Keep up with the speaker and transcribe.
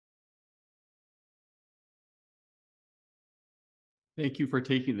Thank you for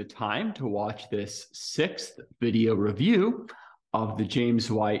taking the time to watch this 6th video review of the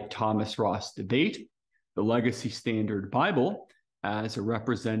James White-Thomas Ross debate, the Legacy Standard Bible, as a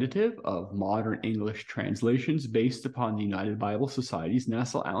representative of modern English translations based upon the United Bible Society's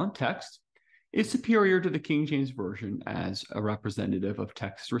Nassau Allen text, is superior to the King James Version as a representative of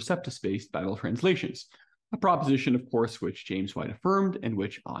text receptus-based Bible translations, a proposition, of course, which James White affirmed and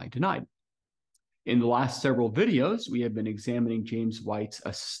which I denied. In the last several videos, we have been examining James White's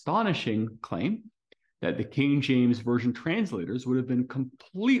astonishing claim that the King James Version translators would have been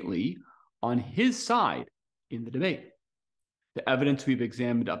completely on his side in the debate. The evidence we've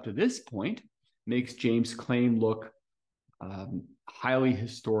examined up to this point makes James' claim look highly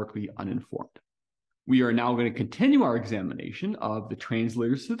historically uninformed. We are now going to continue our examination of the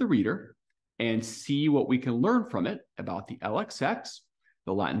translators to the reader and see what we can learn from it about the LXX,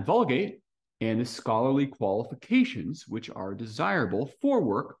 the Latin Vulgate, and the scholarly qualifications which are desirable for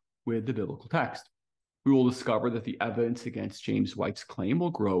work with the biblical text. We will discover that the evidence against James White's claim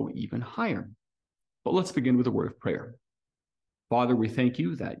will grow even higher. But let's begin with a word of prayer. Father, we thank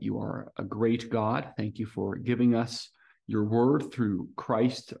you that you are a great God. Thank you for giving us your word through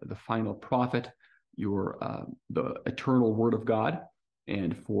Christ, the final prophet, the eternal word of God,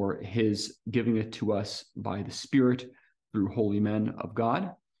 and for his giving it to us by the Spirit through holy men of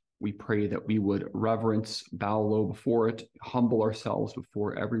God. We pray that we would reverence, bow low before it, humble ourselves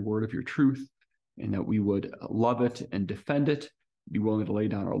before every word of your truth, and that we would love it and defend it, be willing to lay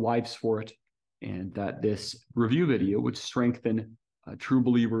down our lives for it, and that this review video would strengthen true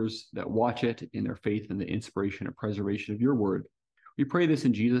believers that watch it in their faith in the inspiration and preservation of your word. We pray this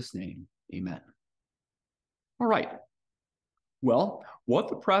in Jesus' name. Amen. All right. Well, what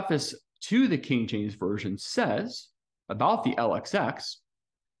the preface to the King James Version says about the LXX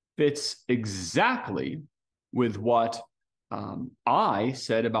fits exactly with what I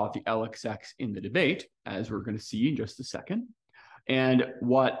said about the LXX in the debate, as we're going to see in just a second, and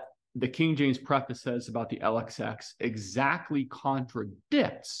what the King James preface says about the LXX exactly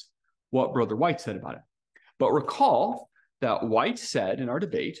contradicts what Brother White said about it. But recall that White said in our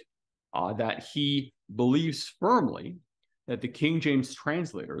debate that he believes firmly that the King James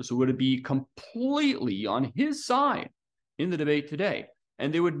translators would be completely on his side in the debate today,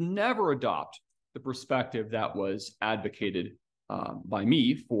 and they would never adopt the perspective that was advocated by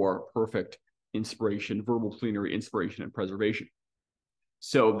me for perfect inspiration, verbal plenary inspiration and preservation.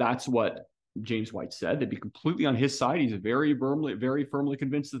 So that's what James White said. They'd be completely on his side. He's very firmly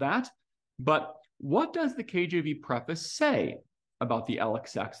convinced of that. But what does the KJV preface say about the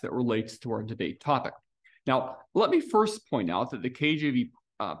LXX that relates to our debate topic? Now, let me first point out that the KJV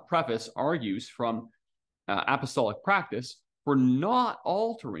preface argues from apostolic practice for not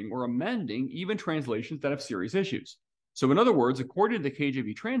altering or amending even translations that have serious issues. So in other words, according to the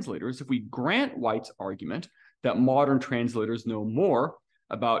KJV translators, if we grant White's argument that modern translators know more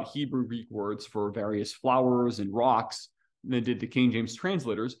about Hebrew Greek words for various flowers and rocks than did the King James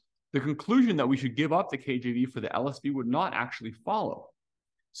translators, the conclusion that we should give up the KJV for the LSB would not actually follow.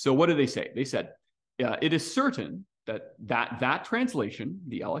 So what did they say? They said, it is certain that translation,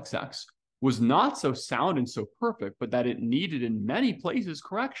 the LXX, was not so sound and so perfect, but that it needed in many places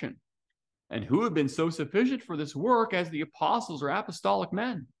correction. And who had been so sufficient for this work as the apostles or apostolic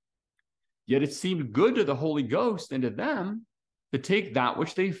men? Yet it seemed good to the Holy Ghost and to them to take that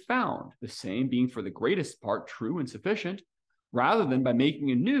which they found, the same being for the greatest part true and sufficient, rather than by making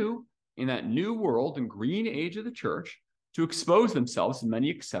anew in that new world and green age of the church to expose themselves to many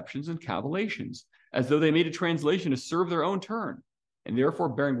exceptions and cavalations, as though they made a translation to serve their own turn, and therefore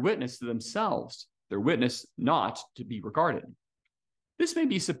bearing witness to themselves, their witness not to be regarded. This may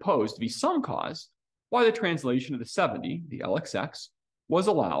be supposed to be some cause why the translation of the 70, the LXX, was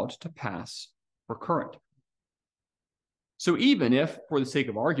allowed to pass for current. So even if, for the sake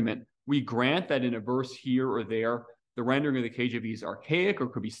of argument, we grant that in a verse here or there, the rendering of the KJV is archaic or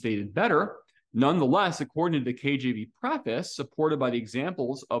could be stated better, nonetheless, according to the KJV preface, supported by the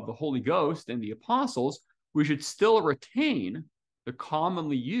examples of the Holy Ghost and the apostles, we should still retain the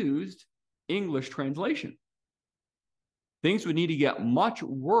commonly used English translation. Things would need to get much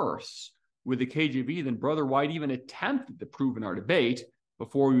worse with the KJV than Brother White even attempted to prove in our debate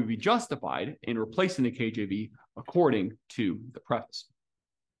before we would be justified in replacing the KJV according to the preface.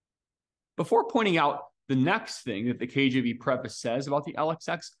 Before pointing out the next thing that the KJV preface says about the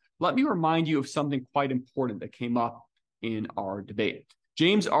LXX, let me remind you of something quite important that came up in our debate.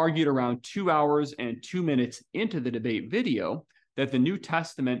 James argued around 2 hours and 2 minutes into the debate video that the New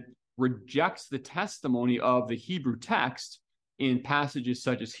Testament rejects the testimony of the Hebrew text in passages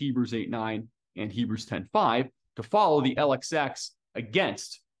such as Hebrews 8:9 and Hebrews 10:5 to follow the LXX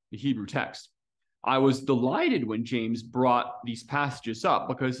against the Hebrew text. I was delighted when James brought these passages up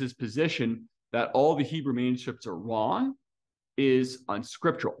because his position that all the Hebrew manuscripts are wrong is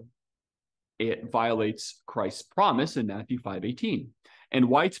unscriptural. It violates Christ's promise in Matthew 5:18. And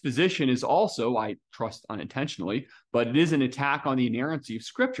White's position is also, I trust unintentionally, but it is an attack on the inerrancy of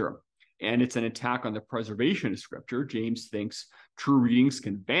Scripture. And it's an attack on the preservation of Scripture. James thinks true readings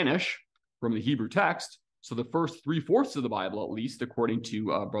can vanish from the Hebrew text. So the first 3/4 of the Bible, at least, according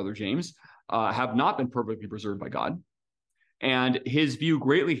to Brother James, have not been perfectly preserved by God. And his view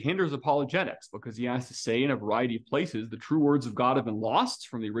greatly hinders apologetics because he has to say in a variety of places the true words of God have been lost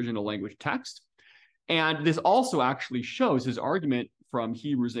from the original language text. And this also actually shows his argument from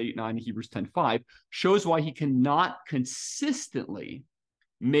Hebrews 8:9 to Hebrews 10:5 shows why he cannot consistently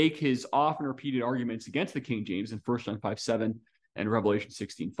make his often repeated arguments against the King James in 1 John 5:7 and Revelation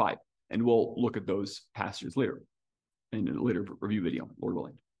 16:5. And we'll look at those passages later in a later review video, Lord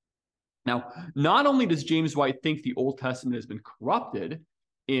willing. Now, not only does James White think the Old Testament has been corrupted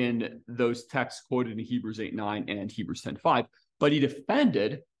in those texts quoted in Hebrews 8:9 and Hebrews 10:5, but he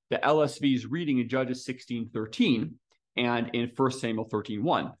defended the LSB's reading in Judges 16:13 and in 1 Samuel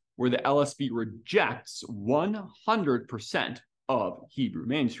 13:1, where the LSB rejects 100% of Hebrew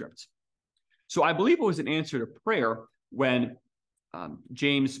manuscripts. So I believe it was an answer to prayer when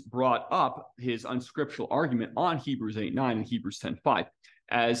James brought up his unscriptural argument on Hebrews 8:9 and Hebrews 10:5,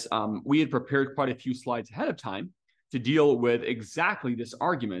 as we had prepared quite a few slides ahead of time to deal with exactly this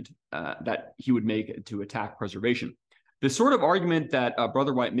argument that he would make to attack preservation. The sort of argument that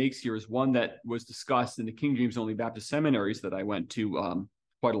Brother White makes here is one that was discussed in the King James only Baptist seminaries that I went to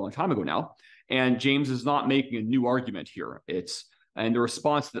quite a long time ago now. And James is not making a new argument here. And the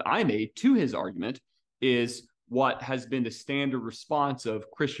response that I made to his argument is what has been the standard response of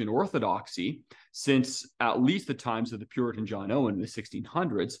Christian orthodoxy since at least the times of the Puritan John Owen in the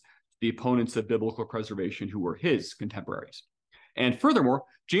 1600s, the opponents of biblical preservation who were his contemporaries. And furthermore,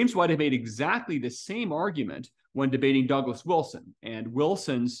 James White had made exactly the same argument when debating Douglas Wilson. And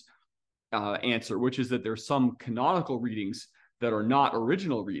Wilson's answer, which is that there's some canonical readings that are not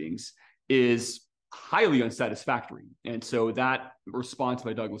original readings, is highly unsatisfactory. And so that response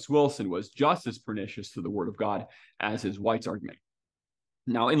by Douglas Wilson was just as pernicious to the Word of God as is White's argument.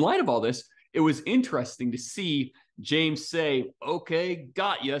 Now, in light of all this, it was interesting to see James say, okay,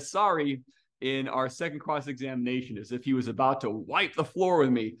 got ya, sorry, in our second cross-examination, as if he was about to wipe the floor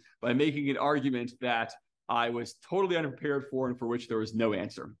with me by making an argument that I was totally unprepared for and for which there was no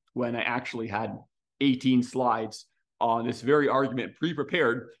answer, when I actually had 18 slides on this very argument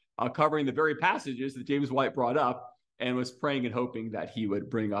pre-prepared, covering the very passages that James White brought up, and was praying and hoping that he would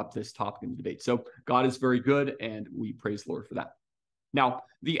bring up this topic in the debate. So God is very good, and we praise the Lord for that. Now,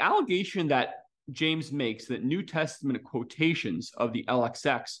 the allegation that James makes that New Testament quotations of the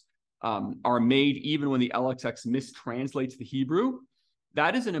LXX are made even when the LXX mistranslates the Hebrew,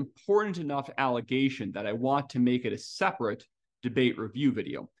 that is an important enough allegation that I want to make it a separate debate review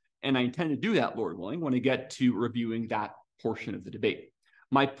video. And I intend to do that, Lord willing, when I get to reviewing that portion of the debate.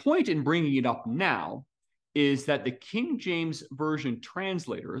 My point in bringing it up now is that the King James Version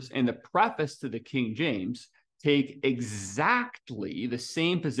translators and the preface to the King James take exactly the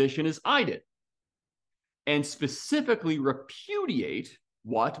same position as I did, and specifically repudiate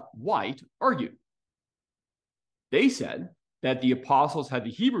what White argued. They said that the apostles had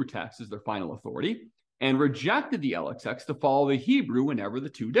the Hebrew text as their final authority and rejected the LXX to follow the Hebrew whenever the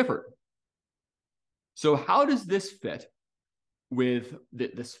two differed. So how does this fit with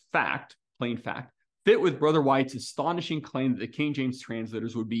this fact, plain fact, fit with Brother White's astonishing claim that the King James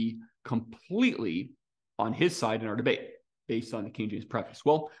translators would be completely on his side in our debate based on the King James preface?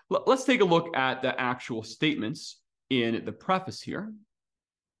 Well, let's take a look at the actual statements in the preface here.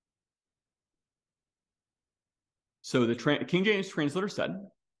 So the King James translator said,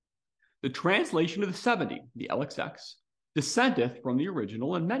 the translation of the 70, the LXX, dissenteth from the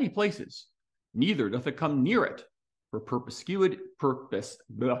original in many places. Neither doth it come near it for perspicuity.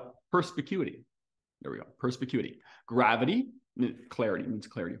 There we go, perspicuity. Gravity, clarity, means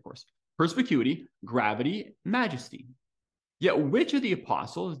clarity, of course. Perspicuity, gravity, majesty. Yet which of the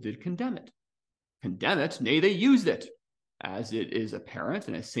apostles did condemn it? Condemn it, nay, they used it, as it is apparent,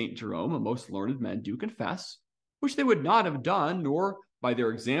 and as St. Jerome and most learned men do confess, which they would not have done, nor by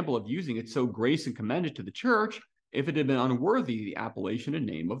their example of using it so grace and commended to the church, if it had been unworthy the appellation and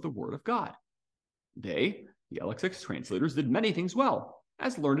name of the word of God. They, the LXX translators, did many things well,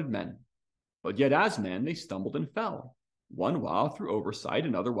 as learned men. But yet as men they stumbled and fell, one while through oversight,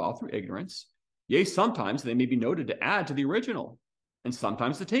 another while through ignorance. Yea, sometimes they may be noted to add to the original, and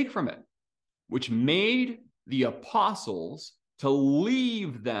sometimes to take from it, which made the apostles to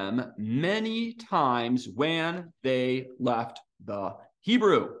leave them many times when they left the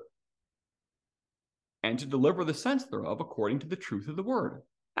Hebrew, and to deliver the sense thereof according to the truth of the word,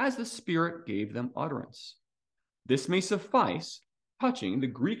 as the Spirit gave them utterance. This may suffice touching the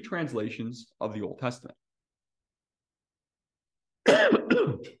Greek translations of the Old Testament.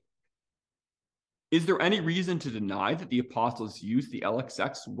 Is there any reason to deny that the apostles used the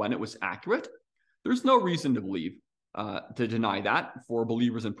LXX when it was accurate? There's no reason to believe, to deny that for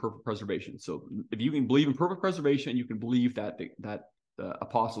believers in perfect preservation. So if you can believe in perfect preservation, you can believe that the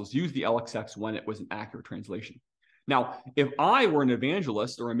apostles used the LXX when it was an accurate translation. Now, if I were an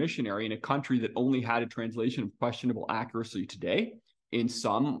evangelist or a missionary in a country that only had a translation of questionable accuracy today, in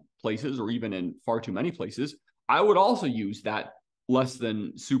some places or even in far too many places, I would also use that less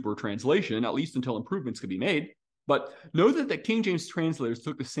than super translation, at least until improvements could be made. But know that the King James translators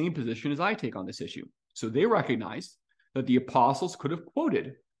took the same position as I take on this issue. So they recognized that the apostles could have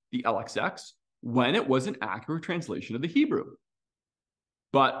quoted the LXX when it was an accurate translation of the Hebrew.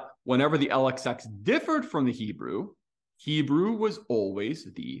 But whenever the LXX differed from the Hebrew, Hebrew was always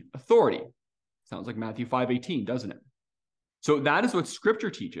the authority. Sounds like Matthew 5:18, doesn't it? So that is what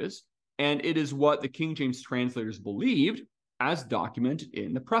Scripture teaches, and it is what the King James translators believed as documented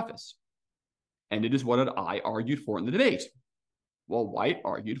in the preface. And it is what I argued for in the debate. Well, White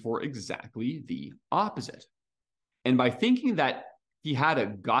argued for exactly the opposite. And by thinking that he had a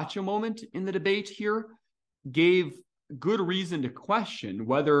gotcha moment in the debate here, gave good reason to question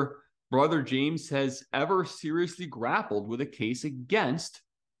whether Brother James has ever seriously grappled with a case against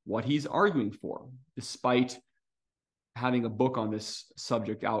what he's arguing for, despite having a book on this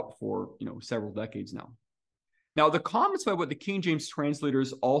subject out for several decades now. Now, the comments by what the King James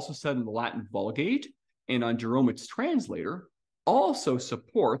translators also said in the Latin Vulgate and on Jerome its translator also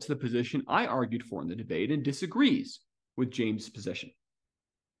supports the position I argued for in the debate and disagrees with James' position.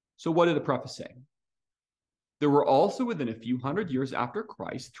 So what did the preface say? There were also within a few hundred years after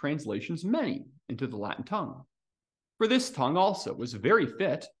Christ translations many into the Latin tongue. For this tongue also was very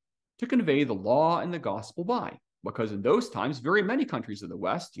fit to convey the law and the gospel by, because in those times very many countries of the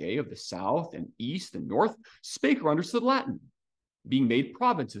West, yea, of the South and East and North, spake or understood Latin, being made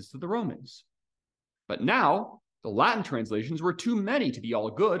provinces to the Romans. But now the Latin translations were too many to be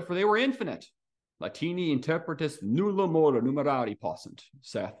all good, for they were infinite. Latini interpretis nulla mora numerari possunt,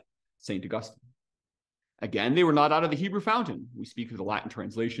 saith St. Augustine. Again, they were not out of the Hebrew fountain. We speak of the Latin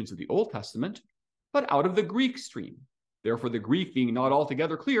translations of the Old Testament, but out of the Greek stream. Therefore, the Greek being not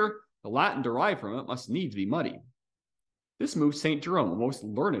altogether clear, the Latin derived from it must needs be muddy. This moves St. Jerome, a most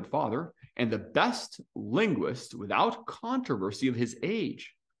learned father, and the best linguist without controversy of his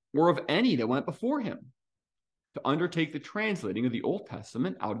age, or of any that went before him, to undertake the translating of the Old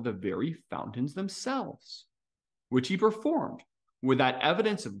Testament out of the very fountains themselves, which he performed with that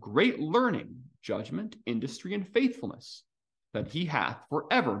evidence of great learning, judgment, industry, and faithfulness, that he hath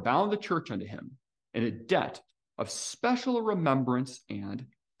forever bound the church unto him in a debt of special remembrance and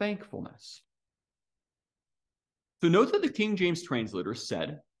thankfulness. So note that the King James translators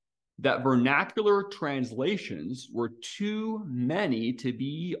said that vernacular translations were too many to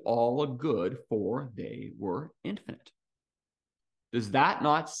be all good, for they were infinite. Does that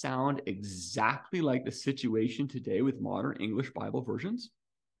not sound exactly like the situation today with modern English Bible versions?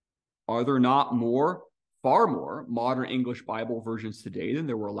 Are there not far more modern English Bible versions today than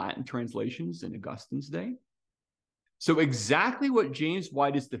there were Latin translations in Augustine's day? So exactly what James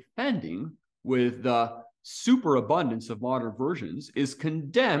White is defending with the superabundance of modern versions is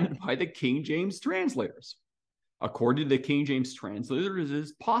condemned by the King James translators. According to the King James translators, it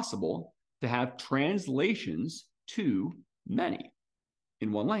is possible to have translations too many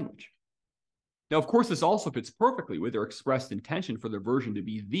in one language. Now, of course, this also fits perfectly with their expressed intention for their version to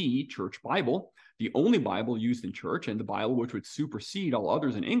be the church Bible, the only Bible used in church, and the Bible which would supersede all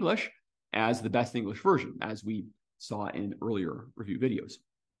others in English as the best English version, as we saw in earlier review videos.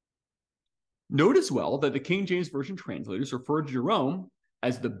 Note as well that the King James Version translators referred to Jerome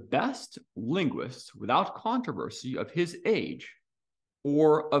as the best linguist without controversy of his age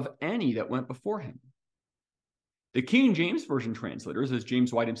or of any that went before him. The King James Version translators, as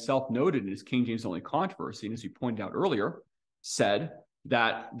James White himself noted in his King James Only Controversy, and as we pointed out earlier, said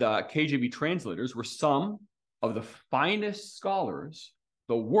that the KJV translators were some of the finest scholars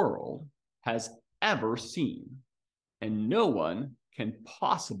the world has ever seen, and no one can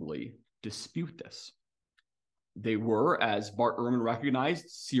possibly dispute this. They were, as Bart Ehrman recognized,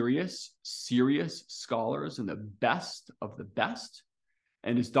 serious scholars and the best of the best.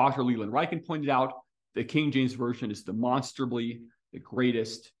 And as Dr. Leland Ryken pointed out, the King James Version is demonstrably the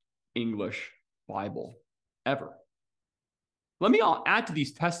greatest English Bible ever. Let me add to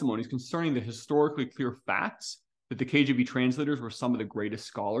these testimonies concerning the historically clear facts that the KJV translators were some of the greatest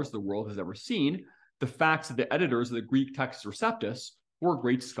scholars the world has ever seen, the facts that the editors of the Greek Textus Receptus were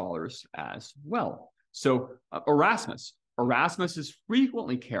great scholars as well. So Erasmus is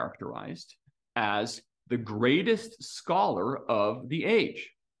frequently characterized as the greatest scholar of the age,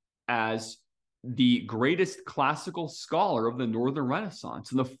 as the greatest classical scholar of the Northern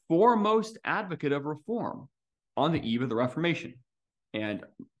Renaissance, and the foremost advocate of reform on the eve of the Reformation, and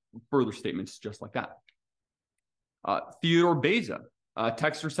further statements just like that. Theodore Beza,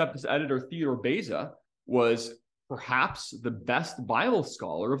 Textus Receptus editor Theodore Beza, was perhaps the best Bible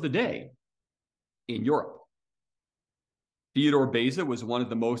scholar of the day in Europe. Theodore Beza was one of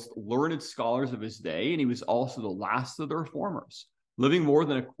the most learned scholars of his day, and he was also the last of the reformers, living more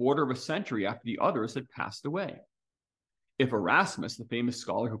than a quarter of a century after the others had passed away. If Erasmus, the famous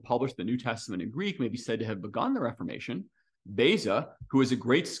scholar who published the New Testament in Greek, may be said to have begun the Reformation, Beza, who is a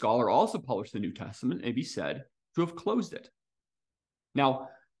great scholar, also published the New Testament, may be said to have closed it. Now,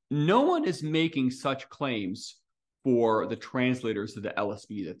 no one is making such claims for the translators of the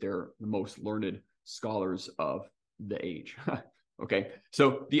LSB that they're the most learned scholars of the age. Okay,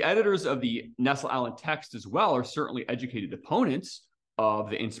 so the editors of the Nestle-Aland text as well are certainly educated opponents of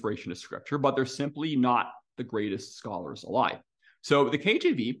the inspiration of Scripture, but they're simply not the greatest scholars alive. So the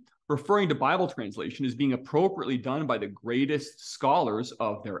KJV, referring to Bible translation as being appropriately done by the greatest scholars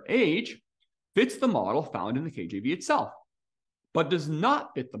of their age, fits the model found in the KJV itself, but does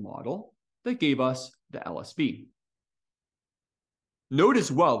not fit the model that gave us the LSB. Note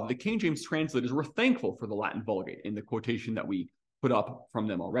as well that the King James translators were thankful for the Latin Vulgate in the quotation that we put up from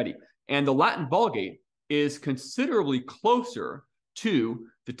them already. And the Latin Vulgate is considerably closer to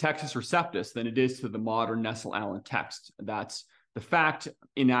the Textus Receptus than it is to the modern Nestle-Aland text. That's the fact,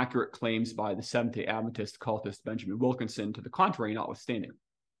 inaccurate claims by the Seventh-day Adventist cultist Benjamin Wilkinson to the contrary notwithstanding.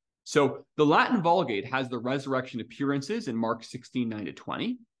 So the Latin Vulgate has the resurrection appearances in Mark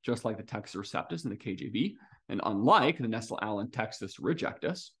 16:9-20, just like the Textus Receptus in the KJV, and unlike the Nestle-Aland Textus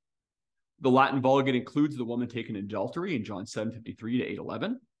Rejectus. The Latin Vulgate includes the woman taken in adultery in John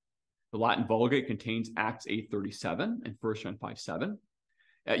 7:53-8:11. The Latin Vulgate contains Acts 8:37 and 1 John 5:7.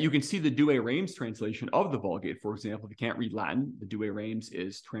 You can see the Douay Rheims translation of the Vulgate. For example, if you can't read Latin, the Douay Rheims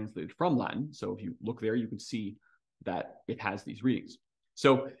is translated from Latin. So if you look there, you can see that it has these readings.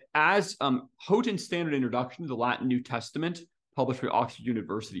 So as Houghton's standard introduction to the Latin New Testament, published by Oxford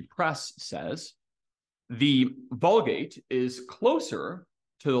University Press, says, the Vulgate is closer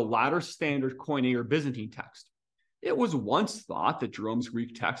to the latter standard Koine or Byzantine text. It was once thought that Jerome's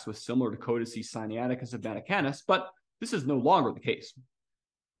Greek text was similar to Codices Sinaiticus of Vaticanus, but this is no longer the case.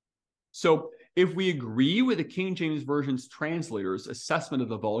 So if we agree with the King James Version's translators' assessment of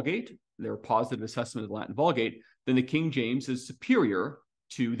the Vulgate, their positive assessment of the Latin Vulgate, then the King James is superior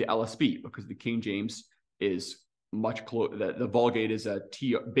to the LSB because the King James is much closer. The Vulgate is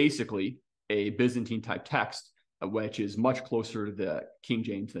basically a Byzantine type text, which is much closer to the King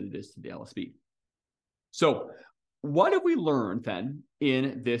James than it is to the LSB. So what have we learned then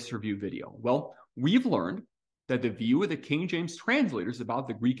in this review video? Well, we've learned that the view of the King James translators about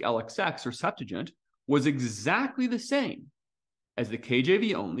the Greek LXX or Septuagint was exactly the same as the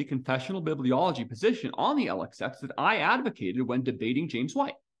KJV-only confessional bibliology position on the LXX that I advocated when debating James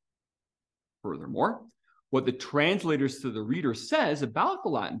White. Furthermore, what the translators to the reader says about the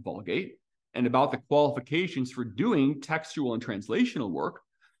Latin Vulgate and about the qualifications for doing textual and translational work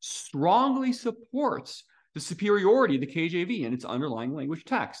strongly supports the superiority of the KJV and its underlying language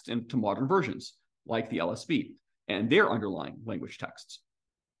text and to modern versions like the LSB and their underlying language texts.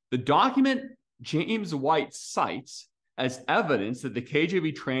 The document James White cites as evidence that the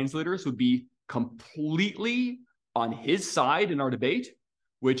KJV translators would be completely on his side in our debate,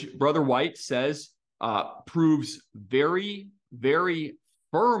 which Brother White says proves very, very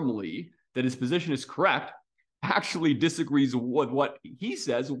firmly that his position is correct, actually disagrees with what he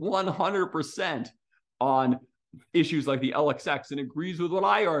says 100% on issues like the LXX and agrees with what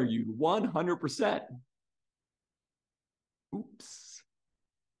I argued 100%. Oops.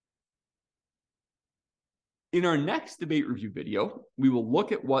 In our next debate review video, we will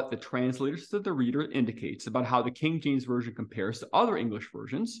look at what the translators to the reader indicates about how the King James Version compares to other English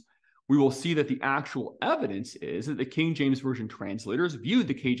versions. We will see that the actual evidence is that the King James Version translators viewed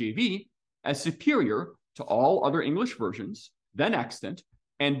the KJV as superior to all other English versions then extant,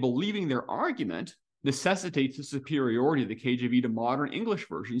 and believing their argument necessitates the superiority of the KJV to modern English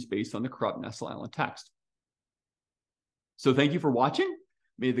versions based on the corrupt Nestle-Aland text. So thank you for watching.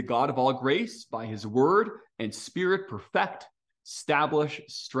 May the God of all grace, by his word and spirit, perfect, establish,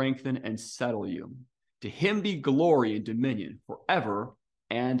 strengthen, and settle you. To him be glory and dominion forever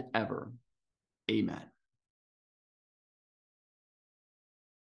and ever. Amen.